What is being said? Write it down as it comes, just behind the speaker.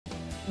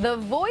The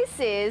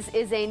Voices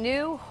is a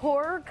new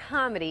horror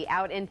comedy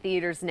out in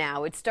theaters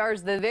now. It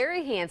stars the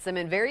very handsome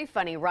and very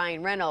funny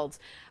Ryan Reynolds.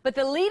 But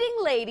the leading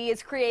lady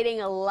is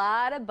creating a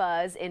lot of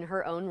buzz in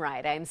her own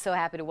right. I am so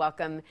happy to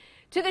welcome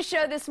to the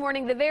show this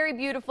morning the very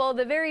beautiful,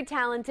 the very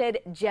talented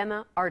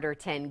Gemma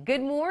Arterton.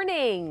 Good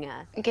morning.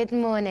 Good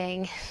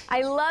morning.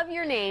 I love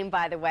your name,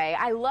 by the way.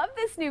 I love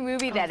this new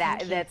movie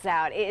that's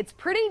out. It's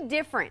pretty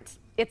different.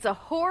 It's a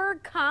horror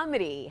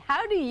comedy.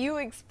 How do you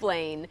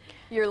explain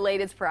your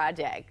latest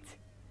project?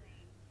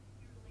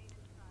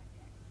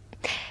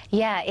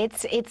 Yeah,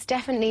 it's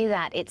definitely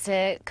that. It's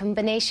a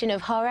combination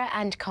of horror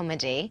and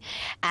comedy.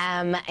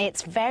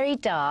 It's very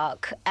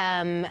dark,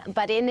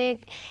 but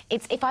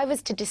if I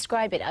was to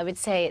describe it, I would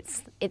say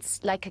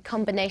it's like a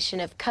combination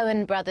of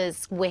Coen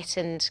brothers wit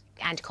and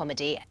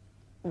comedy,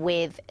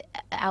 with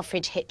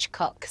Alfred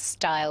Hitchcock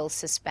style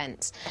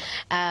suspense,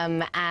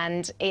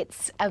 and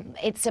it's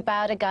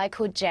about a guy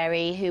called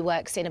Jerry who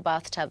works in a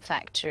bathtub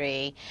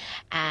factory,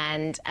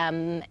 and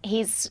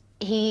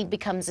he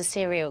becomes a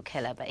serial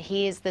killer, but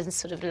he is the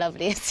sort of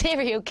loveliest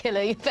serial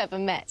killer you've ever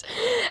met.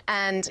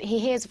 And he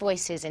hears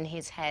voices in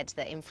his head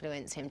that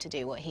influence him to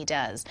do what he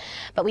does.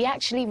 But we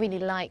actually really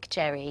like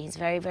Jerry. He's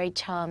very, very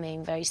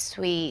charming, very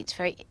sweet,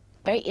 very,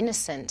 very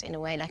innocent in a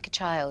way, like a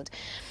child.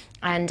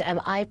 And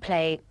I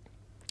play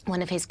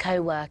one of his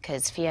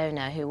co-workers,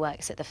 Fiona, who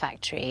works at the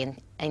factory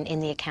in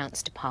the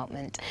accounts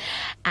department,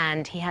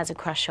 and he has a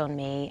crush on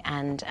me,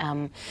 and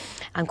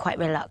I'm quite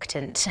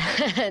reluctant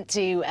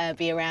to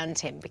be around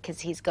him because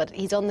he's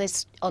on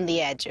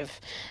the edge of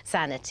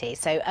sanity.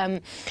 So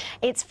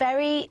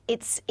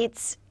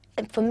it's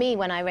for me,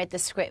 when I read the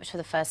script for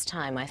the first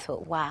time, I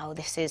thought, wow,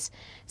 this is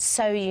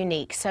so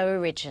unique, so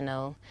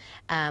original.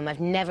 I've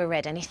never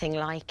read anything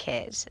like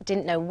it. I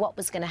didn't know what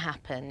was going to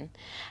happen.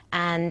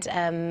 And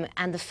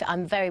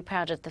I'm very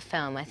proud of the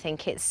film. I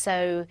think it's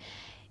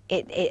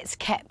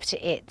kept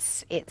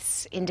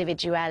its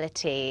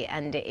individuality,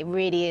 and it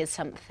really is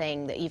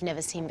something that you've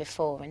never seen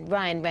before. And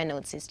Ryan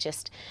Reynolds is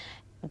just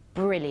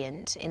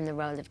brilliant in the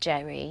role of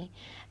Jerry.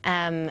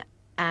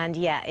 And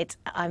yeah,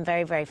 I'm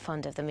very, very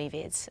fond of the movie.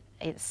 It's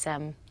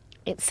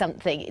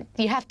something.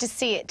 You have to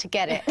see it to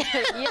get it.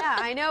 Yeah,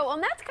 I know. Well,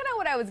 and that's kind of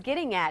what I was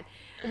getting at.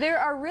 There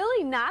are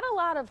really not a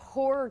lot of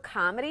horror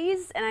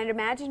comedies, and I'd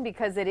imagine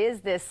because it is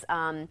this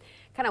kind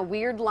of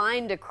weird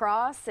line to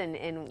cross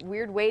and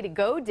weird way to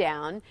go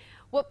down.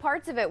 What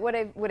parts of it, what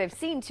I've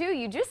seen too,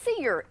 you just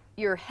see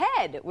your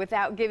head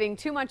without giving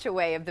too much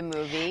away of the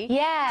movie.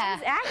 Yeah.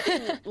 It's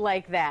acting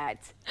like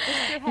that.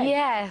 Just your head.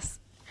 Yes.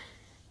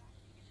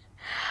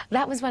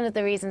 That was one of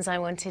the reasons I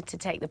wanted to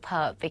take the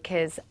part,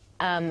 because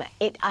I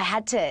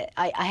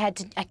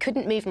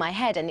couldn't move my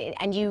head,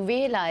 and you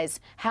realise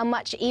how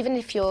much, even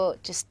if you're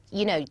just,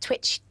 you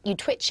twitch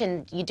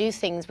and you do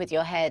things with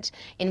your head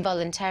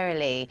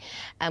involuntarily,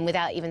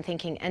 without even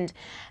thinking.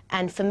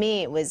 And for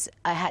me,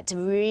 I had to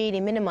really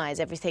minimise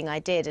everything I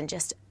did and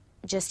just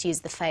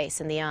use the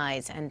face and the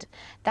eyes, and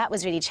that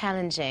was really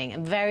challenging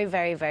and very,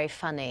 very, very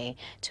funny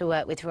to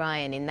work with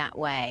Ryan in that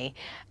way.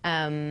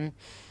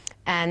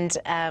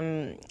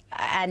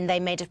 And they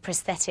made a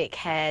prosthetic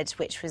head,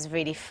 which was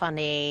really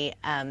funny,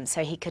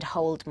 so he could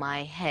hold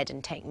my head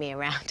and take me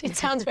around. It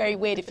sounds very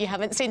weird if you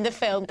haven't seen the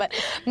film, but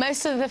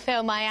most of the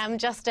film I am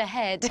just a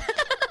head.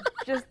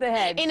 Just the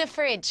head. In a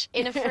fridge.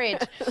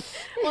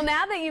 Well,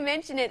 now that you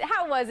mention it,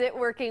 how was it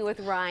working with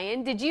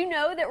Ryan? Did you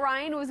know that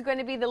Ryan was going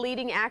to be the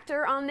leading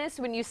actor on this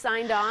when you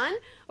signed on,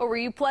 or were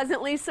you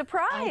pleasantly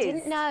surprised? I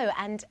didn't know,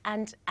 and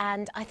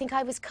I think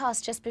I was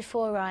cast just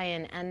before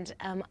Ryan, and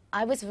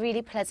I was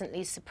really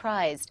pleasantly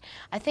surprised.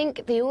 I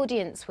think the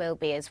audience will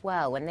be as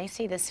well. When they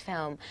see this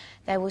film,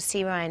 they will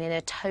see Ryan in a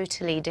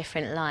totally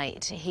different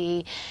light.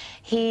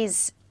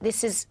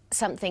 This is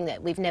something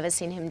that we've never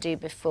seen him do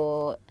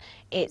before.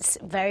 It's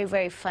very,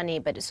 very funny,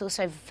 but it's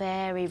also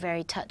very,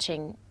 very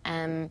touching,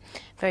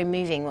 very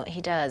moving what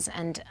he does.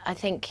 And I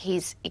think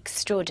he's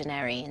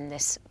extraordinary in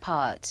this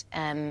part.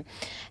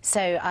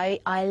 So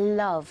I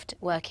loved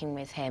working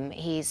with him.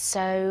 He's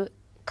so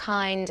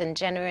kind and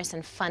generous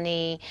and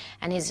funny,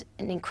 and he's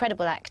an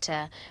incredible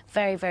actor,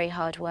 very, very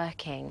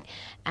hard-working.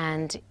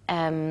 And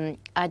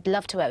I'd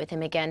love to work with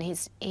him again.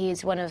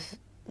 He's one of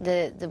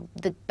the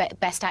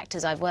best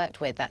actors I've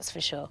worked with, that's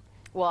for sure.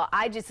 Well,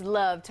 I just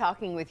love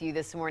talking with you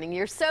this morning.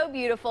 You're so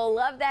beautiful,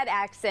 love that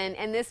accent,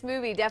 and this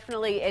movie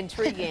definitely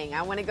intriguing.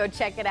 I want to go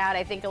check it out.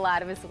 I think a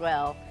lot of us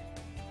will.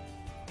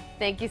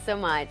 Thank you so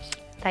much.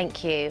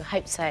 Thank you.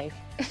 Hope so.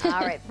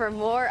 All right, for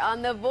more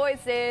on The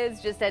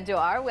Voices, just head to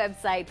our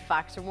website,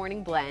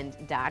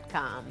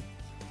 foxformorningblend.com.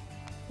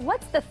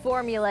 What's the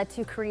formula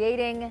to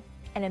creating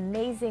an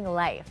amazing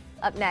life?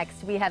 Up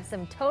next, we have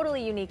some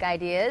totally unique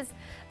ideas.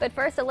 But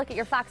first, a look at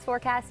your Fox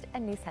forecast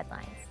and news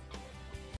headlines.